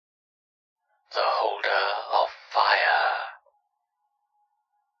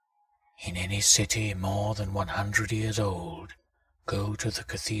In any city more than 100 years old, go to the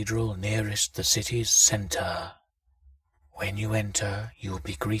cathedral nearest the city's center. When you enter, you will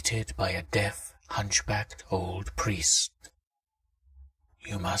be greeted by a deaf, hunchbacked old priest.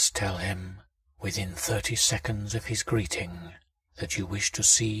 You must tell him, within 30 seconds of his greeting, that you wish to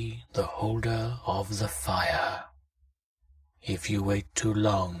see the holder of the fire. If you wait too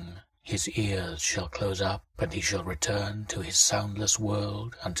long, his ears shall close up and he shall return to his soundless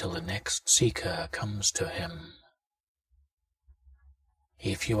world until the next seeker comes to him.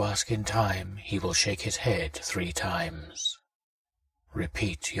 If you ask in time, he will shake his head 3 times.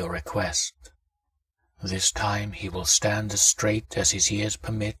 Repeat your request. This time he will stand as straight as his years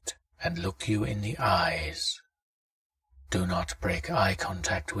permit and look you in the eyes. Do not break eye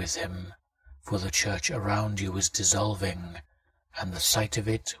contact with him, for the church around you is dissolving, and the sight of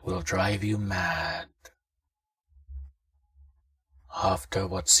it will drive you mad. After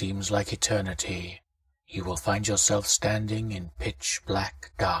what seems like eternity, you will find yourself standing in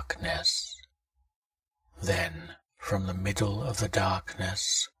pitch-black darkness. Then, from the middle of the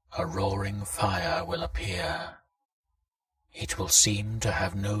darkness, a roaring fire will appear. It will seem to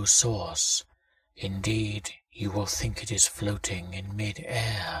have no source. Indeed, you will think it is floating in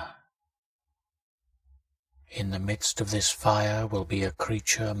mid-air. In the midst of this fire will be a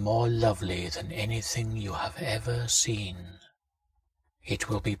creature more lovely than anything you have ever seen. It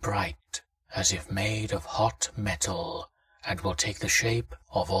will be bright, as if made of hot metal, and will take the shape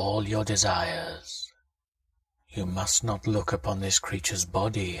of all your desires. You must not look upon this creature's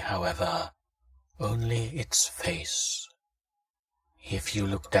body, however, only its face. If you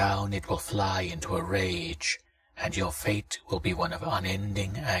look down, it will fly into a rage, and your fate will be one of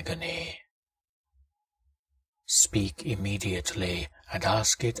unending agony. Speak immediately, and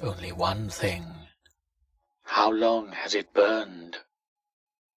ask it only one thing. How long has it burned?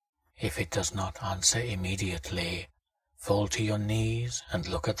 If it does not answer immediately, fall to your knees and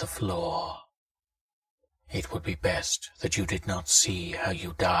look at the floor. It would be best that you did not see how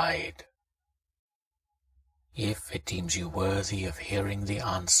you died. If it deems you worthy of hearing the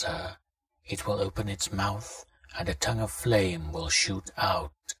answer, it will open its mouth, and a tongue of flame will shoot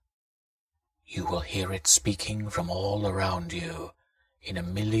out. You will hear it speaking from all around you, in a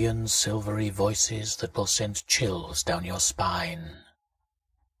million silvery voices that will send chills down your spine.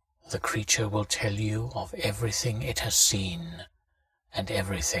 The creature will tell you of everything it has seen, and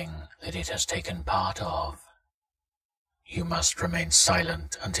everything that it has taken part of. You must remain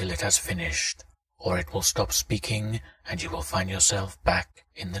silent until it has finished, or it will stop speaking and you will find yourself back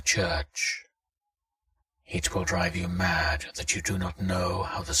in the church. It will drive you mad that you do not know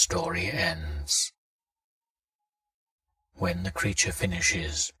how the story ends. When the creature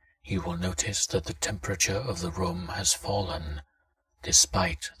finishes, you will notice that the temperature of the room has fallen,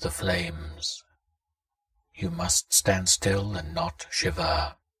 despite the flames. You must stand still and not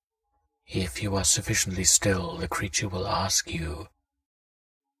shiver. If you are sufficiently still, the creature will ask you,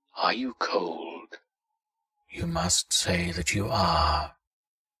 "Are you cold?" You must say that you are.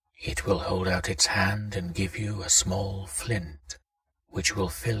 It will hold out its hand and give you a small flint, which will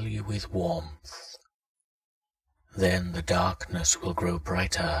fill you with warmth. Then the darkness will grow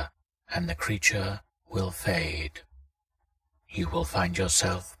brighter, and the creature will fade. You will find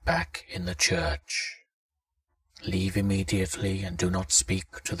yourself back in the church. Leave immediately and do not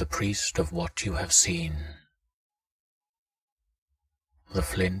speak to the priest of what you have seen. The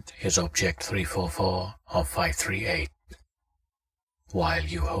flint is object 344 of 538. While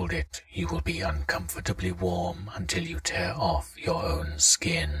you hold it, you will be uncomfortably warm until you tear off your own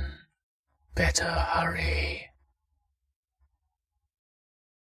skin. Better hurry.